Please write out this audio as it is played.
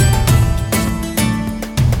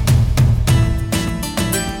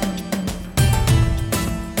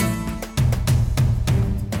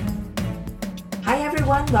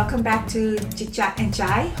welcome back to Chit Chaat and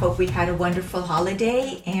Chai. Hope we had a wonderful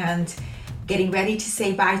holiday and getting ready to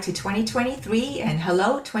say bye to 2023 and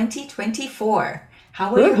hello 2024.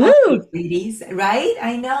 How were your holidays, Woohoo! ladies? Right?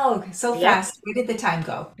 I know, so Yep. fast. Where did the time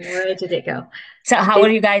go? Where did it go? So, how are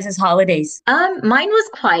It, you guys' holidays? mine was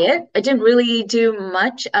quiet. I didn't really do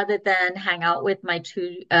much other than hang out with my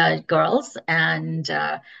two girls, and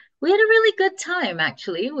we had a really good time,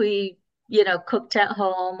 actually. We cooked at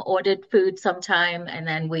home, ordered food sometime, and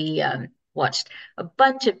then we watched a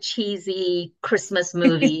bunch of cheesy Christmas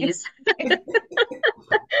movies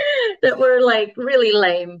that were like really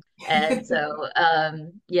lame. And so,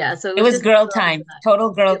 yeah, so it It was was just the girl girls time, and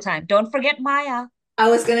total girl I. time. Don't forget Maya. I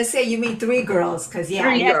was gonna say you mean three girls, because yeah,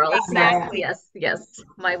 I Three Yes, forgot girls. Yes, Maya. exactly. yes, yes.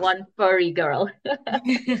 My one furry girl.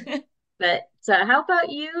 But how about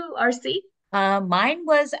you, RC? Mine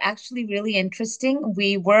was actually really interesting.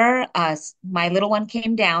 My little one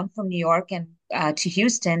came down from New York and to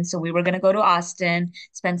Houston, so we were going to go to Austin,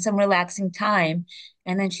 spend some relaxing time.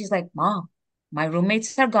 And then she's like, Mom, my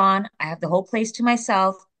roommates are gone. I have the whole place to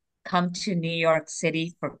myself. Come to New York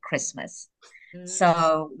City for Christmas. Mm,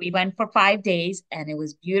 So we went for 5 days and it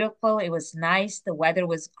was beautiful. It was nice. The weather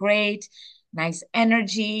was great, nice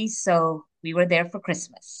energy. So we were there for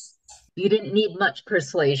Christmas. you didn't need much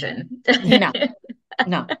persuasion. No,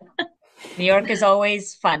 no. New York is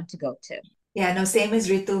always fun to go to. Yeah, no, same as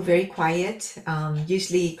Ritu, very quiet.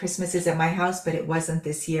 Usually Christmas is at my house, but it wasn't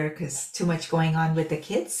this year because too much going on with the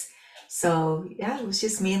kids. So yeah, it was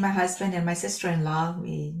just me and my husband and my sister-in-law.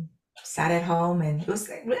 We sat at home and it was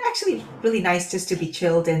actually really nice just to be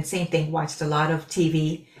chilled and same thing, watched a lot of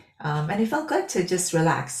TV. And it felt good to just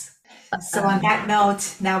relax. So on Um, that note,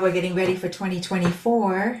 now we're getting ready for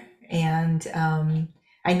 2024 and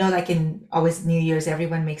I know like in always New Year's,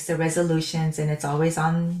 everyone makes their resolutions and it's always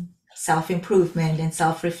on self-improvement and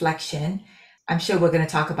self-reflection. I'm sure we're going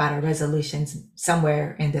to talk about our resolutions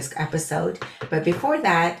somewhere in this episode. But before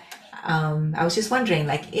that, I was just wondering,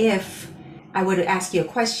 like, if I were to ask you a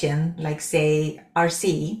question, like, say,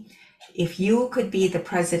 RC, if you could be the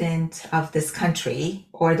president of this country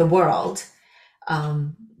or the world,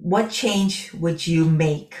 what change would you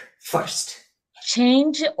make first?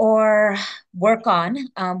 Change or work on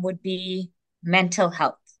would be mental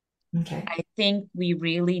health. Okay. I think we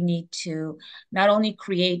really need to not only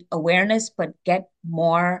create awareness, but get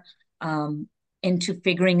more into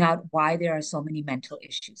figuring out why there are so many mental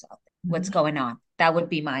issues out there. What's Mhm. going on? That would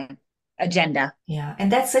be my agenda. Yeah,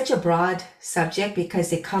 and that's such a broad subject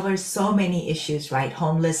because it covers so many issues, right?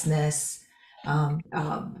 Homelessness,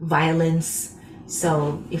 violence.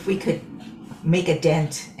 So if we could make a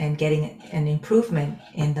dent and getting an improvement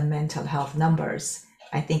in the mental health numbers,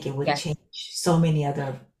 I think it would change Yes. so many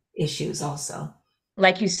other issues also.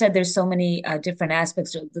 Like you said, there's so many different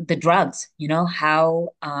aspects of the drugs, how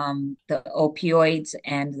the opioids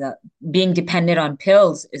and the being dependent on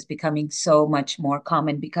pills is becoming so much more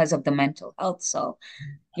common because of the mental health. So,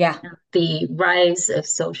 yeah, the rise of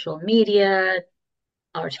social media,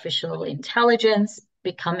 artificial intelligence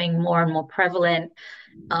becoming more and more prevalent.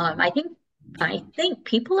 I think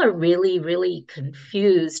people are really, really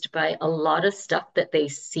confused by a lot of stuff that they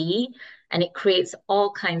see, and it creates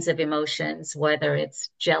all kinds of emotions, whether it's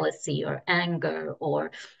jealousy or anger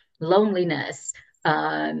or loneliness,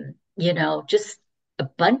 just a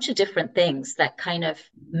bunch of different things that kind of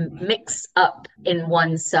mix up in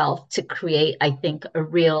oneself to create, I think, a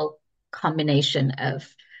real combination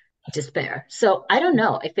of despair. So I don't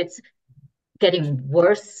know if it's getting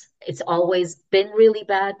worse. It's always been really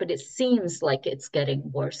bad, but it seems like it's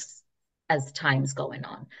getting worse as time's going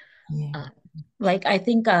on. Yeah. Uh, like I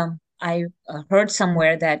think I heard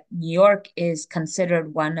somewhere that New York is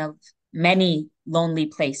considered one of many lonely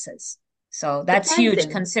places. So that's huge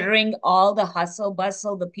Depending. considering all the hustle,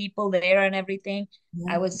 bustle, the people there and everything.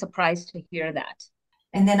 I Yeah. was surprised to hear that.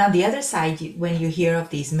 And then on the other side, when you hear of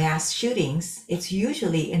these mass shootings, it's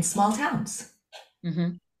usually in small towns.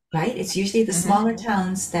 Hmm. Right? It's usually the Hmm. smaller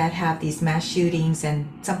towns that have these mass shootings and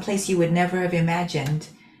someplace you would never have imagined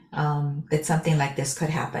that something like this could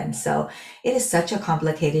happen. So it is such a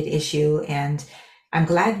complicated issue, and I'm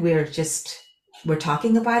glad we're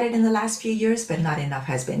talking about it in the last few years, but not enough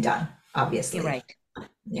has been done, You're obviously. right.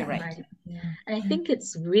 You're Yeah. right. Right. And I think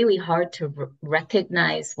it's really hard to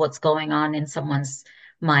recognize what's going on in someone's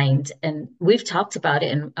mind. And we've talked about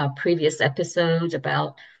it in a previous episode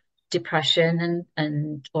about depression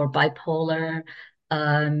and or bipolar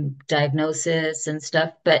diagnosis and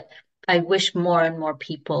stuff. But I wish more and more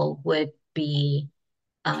people would be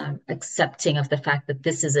accepting of the fact that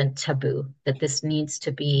this isn't taboo, that this needs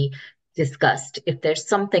to be discussed. If there's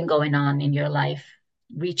something going on in your life,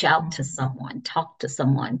 reach out to someone, talk to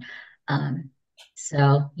someone. Um,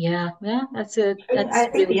 so yeah, I that's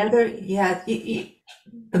think the really other, yeah,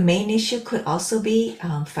 the main issue could also be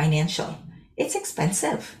financial. It's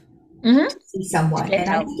expensive Hmm. to see To someone, get and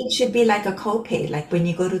I help. think it should be like a copay, like when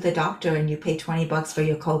you go to the doctor and you pay $20 for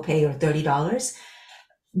your copay or $30.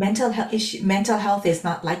 Mental health is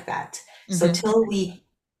not like that. So Hmm.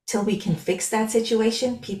 till we can fix that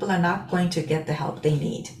situation, people are not going to get the help they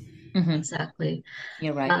need. Hmm. exactly.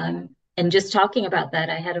 You're right. And just talking about that,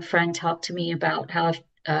 I had a friend talk to me about how,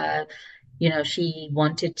 uh, she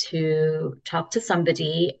wanted to talk to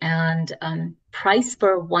somebody and price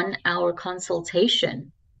for 1 hour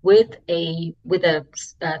consultation with a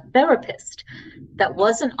therapist that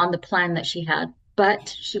wasn't on the plan that she had,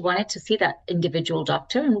 but she wanted to see that individual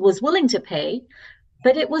doctor and was willing to pay,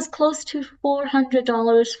 but it was close to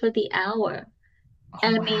 $400 for the hour. Oh,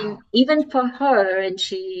 And I wow. mean, even for her, and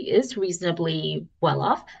she is reasonably well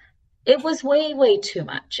off, it was way, way too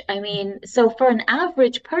much. I mean, so for an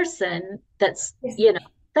average person, Yes.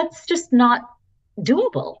 that's just not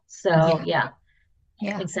doable. So Yeah. yeah,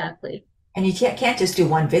 Yeah. exactly. And you can't just do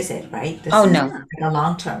one visit, right? This Oh, is no. Yeah, like a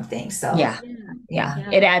long-term thing. So, Yeah. yeah, Yeah.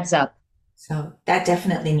 yeah. It yeah, adds up. So that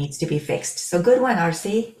definitely needs to be fixed. So good one,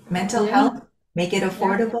 RC. Mental yeah, health, make it yeah.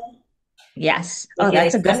 affordable, Yes. Oh, make it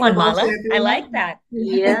that's a good one, accessible to Mala. I like everyone. that.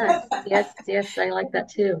 Yes, yes, yes. I like that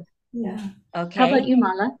too. Yeah. How about Okay. you,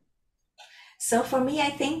 Mala? So for me, I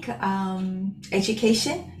think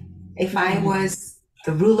education. If I Hmm. was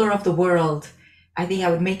the ruler of the world, I think I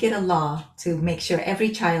would make it a law to make sure every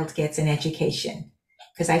child gets an education.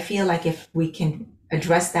 Because I feel like if we can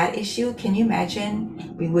address that issue, can you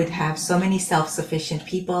imagine? We would have so many self-sufficient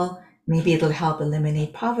people. Maybe it'll help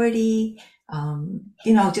eliminate poverty,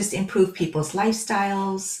 just improve people's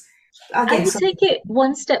lifestyles. I Again, would so take it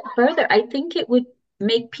one step further. I think it would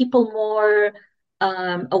make people more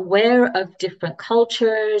aware of different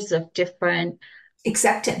cultures, of different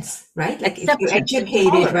acceptance, right? Like if you're acceptance and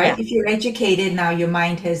educated, right? Yeah. tolerance. If you're educated, now your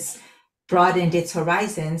mind has broadened its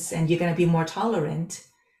horizons and you're going to be more tolerant.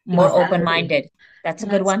 More Um, Exactly. open-minded. That's a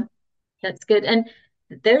And good one. that's good. And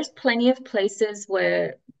there's plenty of places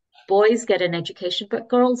where boys get an education, but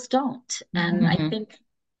girls don't. And mhm. I Hmm. think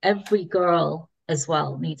every girl as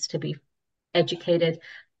well needs to be educated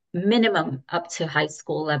minimum up to high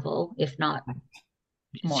school level, if not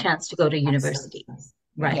a More. chance to go to university. Absolutely.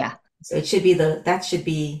 Yeah. Right. Yeah. So that should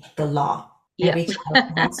be the law. Yep. Every child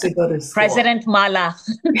has to go to school. President Mala.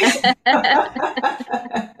 How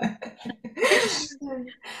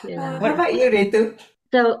Yeah. What? about you, Ritu?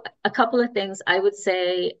 So a couple of things I would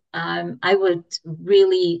say, I would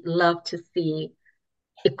really love to see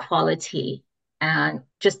equality and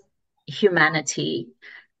just humanity.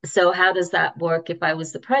 So how does that work if I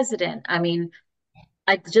was the president? I mean,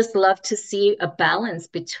 I'd just love to see a balance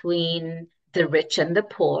between the rich and the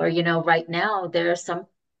poor. Right now there are some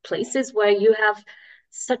places where you have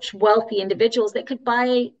such wealthy individuals that could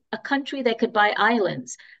buy a country, they could buy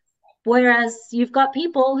islands. Whereas you've got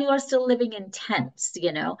people who are still living in tents.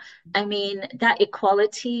 I mean, that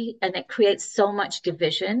equality, and it creates so much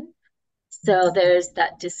division. So there's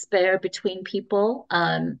that despair between people.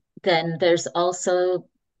 Then there's also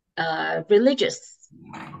religious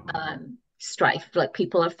strife, like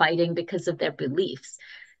people are fighting because of their beliefs,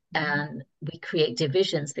 and we create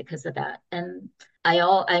divisions because of that. And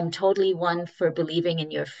I'm totally one for believing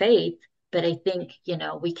in your faith, but I think,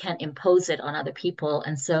 we can't impose it on other people.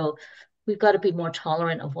 And so we've got to be more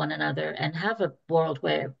tolerant of one another and have a world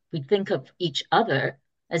where we think of each other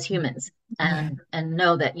as humans Yeah. and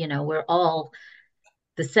know that, we're all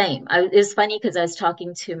the same. It's funny because I was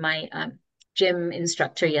talking to my gym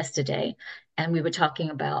instructor yesterday, and we were talking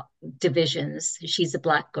about divisions. She's a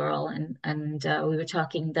Black girl, and we were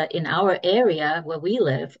talking that in our area where we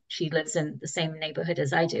live, she lives in the same neighborhood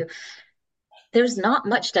as I do. There's not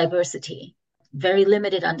much diversity, very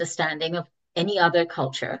limited understanding of any other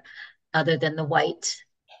culture other than the white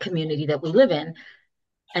community that we live in.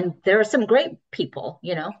 And there are some great people.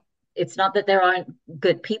 It's not that there aren't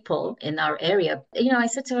good people in our area. I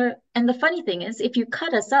said to her, and the funny thing is, if you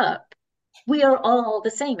cut us up, we are all the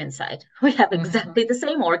same inside. We have Hmm. exactly the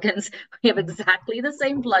same organs, we have exactly the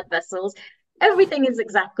same blood vessels. Everything is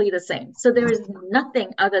exactly the same. So there is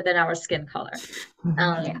nothing other than our skin color.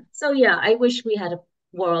 Mhm. Yeah. So yeah, I wish we had a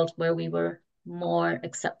world where we were more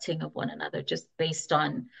accepting of one another, just based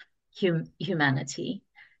on humanity.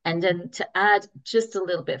 And then to add just a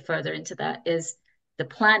little bit further into that is the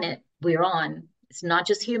planet we're on. It's not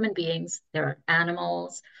just human beings. There are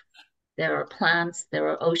animals, there are plants, there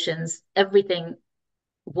are oceans. Everything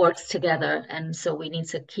works together, and so we need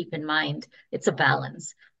to keep in mind it's a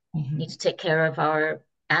balance. Mhm. Need to take care of our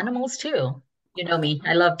animals too. You know me,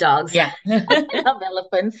 I love dogs. Yeah. I love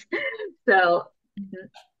elephants. So,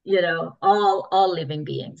 all living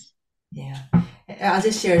beings. Yeah. I'll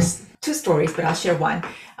just share two stories, but I'll share one.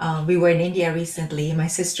 We were in India recently. My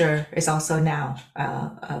sister is also now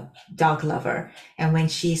a dog lover. And when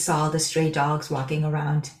she saw the stray dogs walking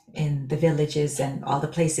around in the villages and all the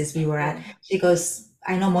places we were at, Yeah. she goes,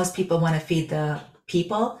 I know most people want to feed the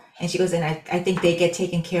people. And she goes, and I think they get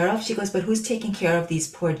taken care of. She goes, but who's taking care of these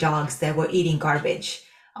poor dogs that were eating garbage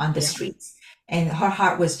on the Yeah. streets? And her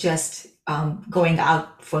heart was just going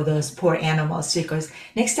out for those poor animals. She goes,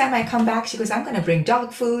 next time I come back, she goes, I'm going to bring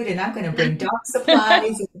dog food and I'm going to bring dog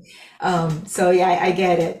supplies. So yeah, I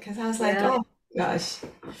get it because I was like, Yeah. oh gosh.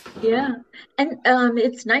 Yeah. And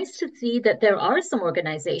it's nice to see that there are some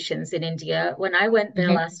organizations in India. When I went there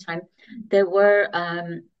Mhm. last time, there were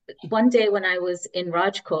one day when I was in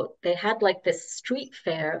Rajkot, they had like this street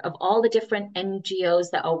fair of all the different NGOs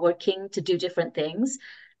that are working to do different things.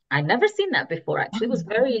 I'd never seen that before, actually. It was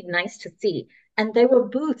very nice to see. And there were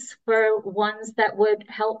booths for ones that would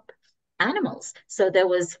help animals. So there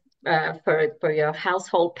was for your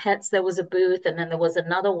household pets, there was a booth, and then there was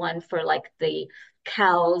another one for like the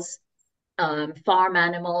cows, farm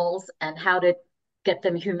animals, and how to get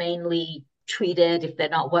them humanely treated if they're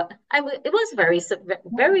not what it was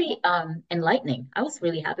very enlightening. I was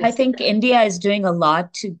really happy I to see think that. India is doing a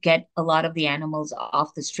lot to get a lot of the animals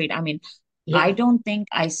off the street. I mean, I Yeah, don't think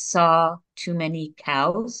I saw too many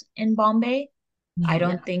cows in Bombay. I Mhm. yeah,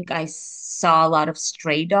 don't think I saw a lot of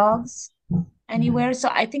stray dogs Mhm. anywhere. So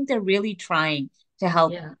I think they're really trying to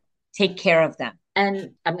help yeah. take care of them.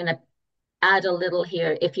 And I'm gonna add a little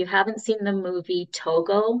here. If you haven't seen the movie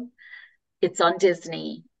Togo, it's on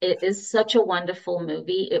Disney. It is such a wonderful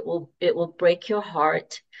movie. It will break your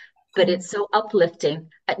heart, but it's so uplifting.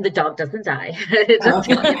 The dog doesn't die. Just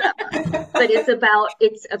telling you that. But it's about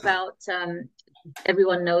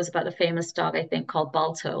everyone knows about the famous dog, I think, called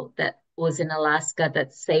Balto that was in Alaska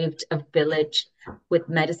that saved a village with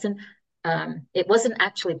medicine. It wasn't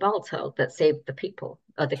actually Balto that saved the people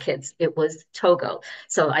or the kids. It was Togo.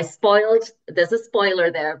 So there's a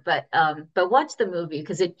spoiler there, but watch the movie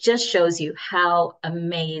because it just shows you how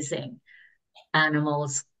amazing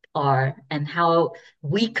animals are and how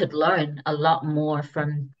we could learn a lot more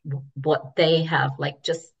from what they have, like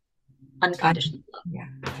just Uh, unconditional love. yeah.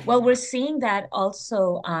 Well, we're seeing that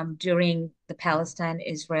also during the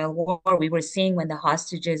Palestine-Israel war. We were seeing when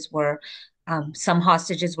some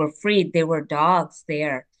hostages were freed, there were dogs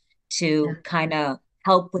there Yeah. to kind of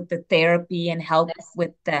help with the therapy and help Yes.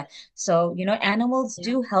 with so, animals Yeah.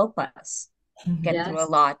 do help us Mhm. get through a Yes.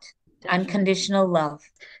 lot. Definitely. Unconditional love.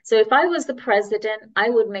 So if I was the president, I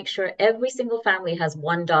would make sure every single family has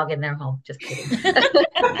one dog in their home. Just kidding.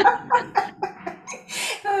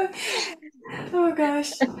 Oh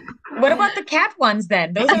gosh. What about the cat ones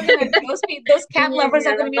then? Those cat lovers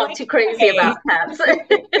are Yeah, gonna I'm be not like, too crazy about hey. cats.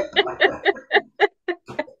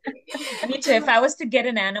 Me too. If I was to get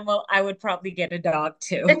an animal, I would probably get a dog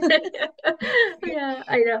too. Yeah,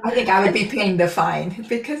 I know. I think I would be paying the fine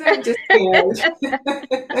because I'm just scared.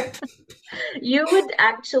 You would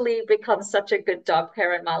actually become such a good dog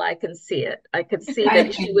parent, Mala. I can see it. I could see I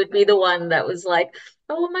that she think would be the one that was like,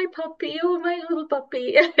 "Oh, my puppy, oh, my little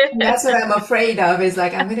puppy." that's what I'm afraid of is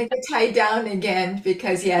like I'm gonna get tied down again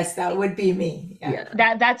because yes, that would be me. Yeah.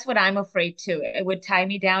 Yeah, That's what I'm afraid too. It would tie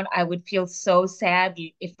me down. I would feel so sad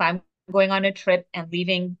if I'm going on a trip and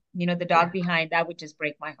leaving, the yeah. dog behind. That would just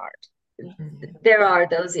break my heart. Mhm. There are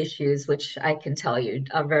those issues which I can tell you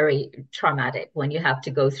are very traumatic when you have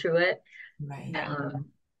to go through it. Right. Yeah. Um,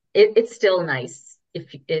 it's still nice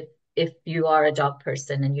if you are a dog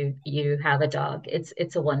person and you have a dog.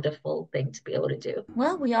 It's a wonderful thing to be able to do.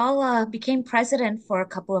 Well, we all became president for a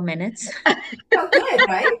couple of minutes. Felt good,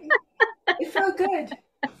 right? It felt good.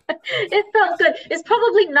 It felt good. It's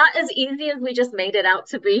probably not as easy as we just made it out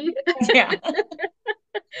to be. Yeah.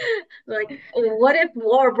 Like, what if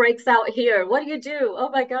war breaks out here? What do you do? Oh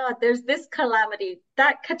my God, there's this calamity,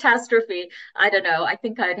 that catastrophe. I don't know. I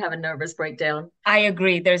think I'd have a nervous breakdown. I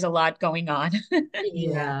agree. There's a lot going on.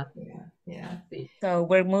 Yeah, Yeah. yeah, yeah. So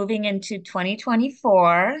we're moving into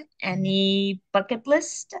 2024. Any bucket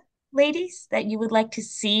list, ladies, that you would like to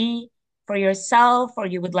see for yourself or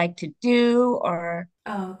you would like to do or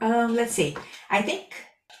Oh, let's see. I think,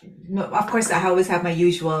 no, of course, I always have my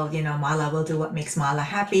usual, Mala will do what makes Mala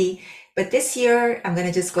happy. But this year, I'm going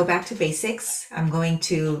to just go back to basics. I'm going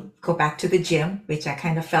to go back to the gym, which I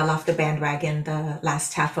kind of fell off the bandwagon the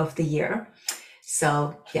last half of the year.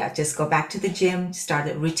 So yeah, just go back to the gym, start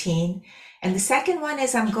a routine. And the second one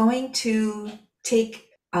is I'm going to take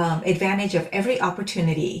advantage of every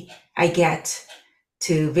opportunity I get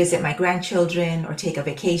to visit my grandchildren or take a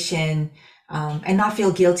vacation, and not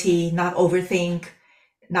feel guilty, not overthink,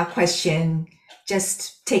 not question,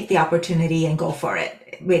 just take the opportunity and go for it.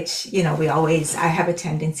 Which, I have a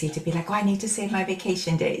tendency to be like, oh, I need to save my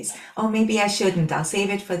vacation days. Oh, maybe I shouldn't. I'll save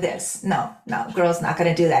it for this. No, no, girl's not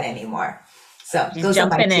going to do that anymore. So Just those are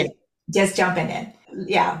my jumping in. tips. Just jumping in.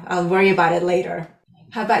 Yeah, I'll worry about it later.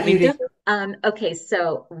 How about you? Rinka? Okay,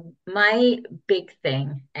 so my big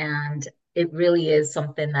thing, and it really is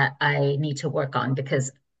something that I need to work on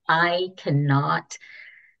because I cannot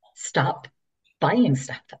stop buying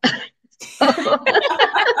stuff.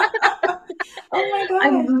 Oh my I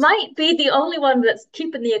gosh. might be the only one that's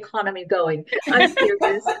keeping the economy going. I'm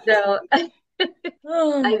serious. No,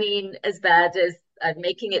 I mean, as bad as I'm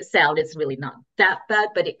making it sound, it's really not that bad,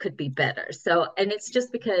 but it could be better. So, and it's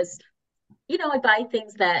just because I buy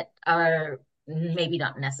things that are maybe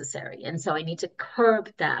not necessary. And so I need to curb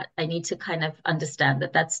that. I need to kind of understand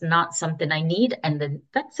that that's not something I need. And then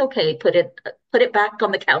that's okay. Put it back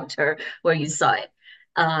on the counter where you saw it.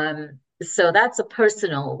 So that's a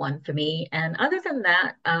personal one for me. And other than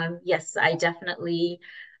that, yes, I definitely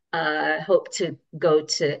hope to go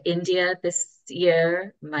to India this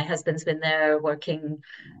year. My husband's been there working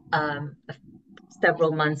um,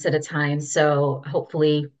 several months at a time. So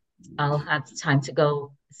hopefully I'll have time to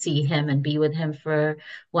go see him and be with him for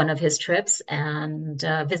one of his trips and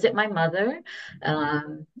visit my mother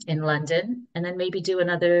in London, and then maybe do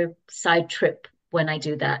another side trip when I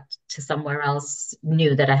do that to somewhere else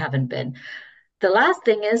new that I haven't been. The last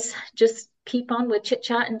thing is just keep on with Chit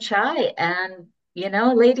Chat and Chai, and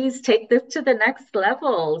ladies, take this to the next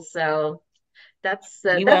level. So that's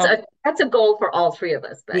uh, We that's will. a that's a goal for all three of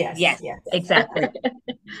us. But Yes, Yes, yes. exactly.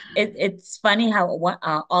 It's funny how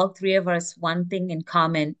all three of us, one thing in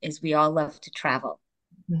common is we all love to travel.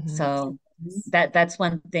 Mhm. So that's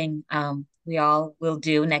one thing we all will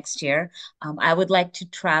do next year. I would like to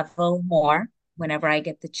travel more whenever I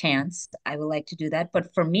get the chance. I would like to do that.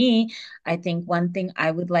 But for me, I think one thing I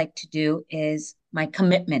would like to do is my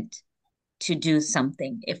commitment to do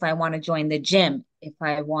something. If I want to join the gym, if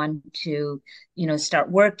I want to, start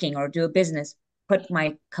working or do a business, put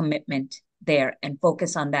my commitment there and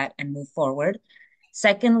focus on that and move forward.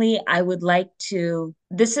 Secondly, I would like to,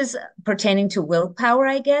 this is pertaining to willpower,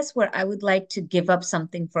 I guess, where I would like to give up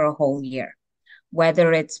something for a whole year,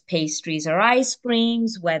 whether it's pastries or ice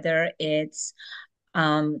creams, whether it's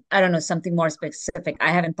I don't know, something more specific.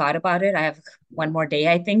 I haven't thought about it. I have one more day,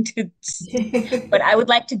 I think, but I would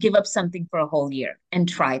like to give up something for a whole year and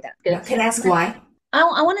try that. Yeah, good. can I ask why? I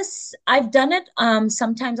want to, I've done it.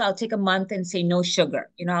 Sometimes I'll take a month and say no sugar.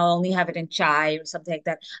 I'll only have it in chai or something like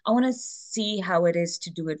that. I want to see how it is to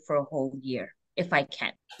do it for a whole year if I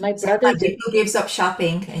can. My Sounds brother like did. Rico gives up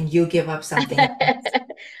shopping and you give up something else.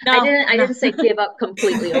 I No, didn't I no, didn't say give up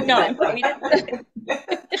completely no, overnight. we didn't.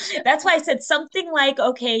 That's why I said something like,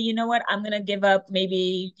 okay, you know what? I'm gonna give up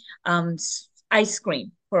maybe ice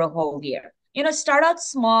cream for a whole year. Start out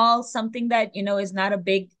small, something that is not a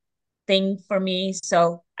big thing for me.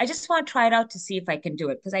 So I just want to try it out to see if I can do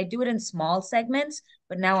it because I do it in small segments,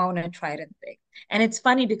 but now I want to try it in big. And it's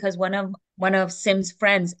funny because one of Sim's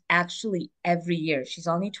friends actually every year, she's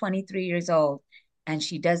only 23 years old, and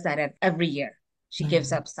she does that every year. She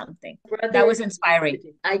gives Mhm. up something. That Brother was inspiring.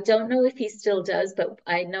 I don't know if he still does, but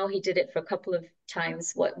I know he did it for a couple of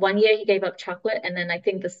times. One year he gave up chocolate, and then I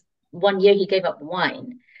think this one year he gave up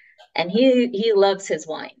wine, and he loves his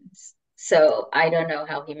wines. So I don't know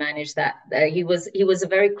how he managed that. He was a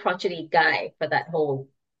very crotchety guy for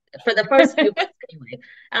the first few months anyway.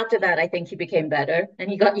 After that, I think he became better and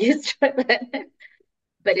he got used to it.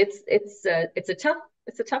 But it's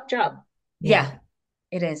a tough job. Yeah, Yeah.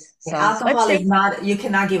 it is. Yeah, So let's alcohol is see. not, you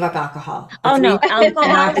cannot give up alcohol. The Oh three no, of you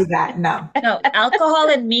cannot alcohol. do that. No. No, alcohol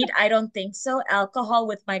and meat, I don't think so. Alcohol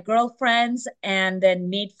with my girlfriends and then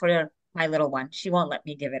meat for my little one. She won't let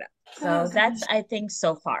me give it up. Oh, So that's, gosh. I think,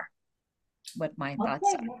 so far what my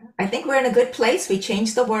thoughts Okay. I think we're in a good place. We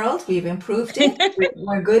changed the world. We've improved are. it.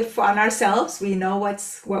 We're good on ourselves. We know what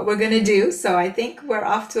we're going to do. So I think we're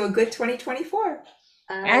off to a good 2024.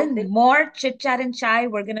 And more chit chat and chai.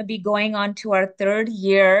 We're going to be going on to our third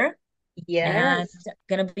year and Yes.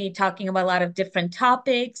 going to be talking about a lot of different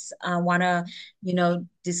topics. I want to,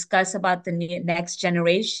 discuss about the next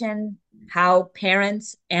generation, how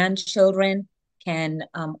parents and children can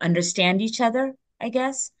understand each other, I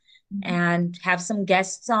guess, and have some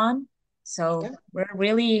guests on. So Yeah. we're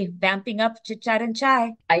really vamping up chit chat and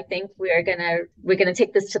chai. I think we're gonna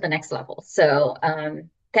take this to the next level. So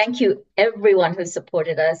thank you everyone who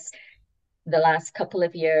supported us the last couple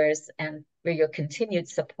of years, and for your continued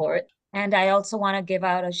support. And I also want to give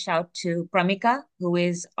out a shout to Pramika, who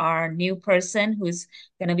is our new person who's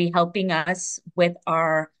going to be helping us with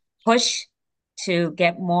our push to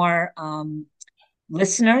get more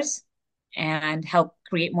listeners and help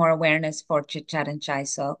create more awareness for Chit Chat and Chai.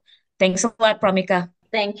 So thanks a lot, Pramika.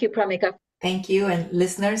 Thank you, Pramika. Thank you. And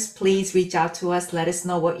listeners, please reach out to us. Let us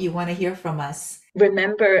know what you want to hear from us.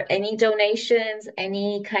 Remember, any donations,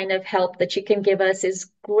 any kind of help that you can give us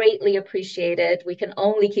is greatly appreciated. We can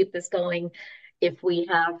only keep this going if we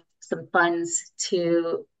have some funds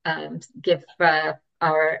to give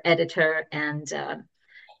our editor and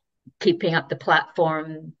keeping up the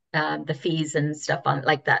platform, the fees and stuff on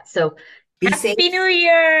like that. So Be safe. Happy New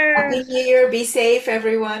Year! Happy New Year. Be safe,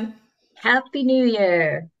 everyone. Happy New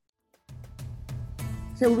Year.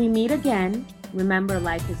 Till we meet again, remember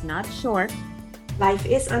life is not short. Life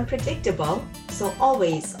is unpredictable, so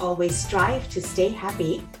always, always strive to stay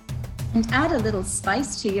happy. And add a little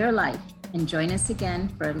spice to your life and join us again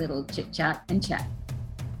for a little chit chat and chat.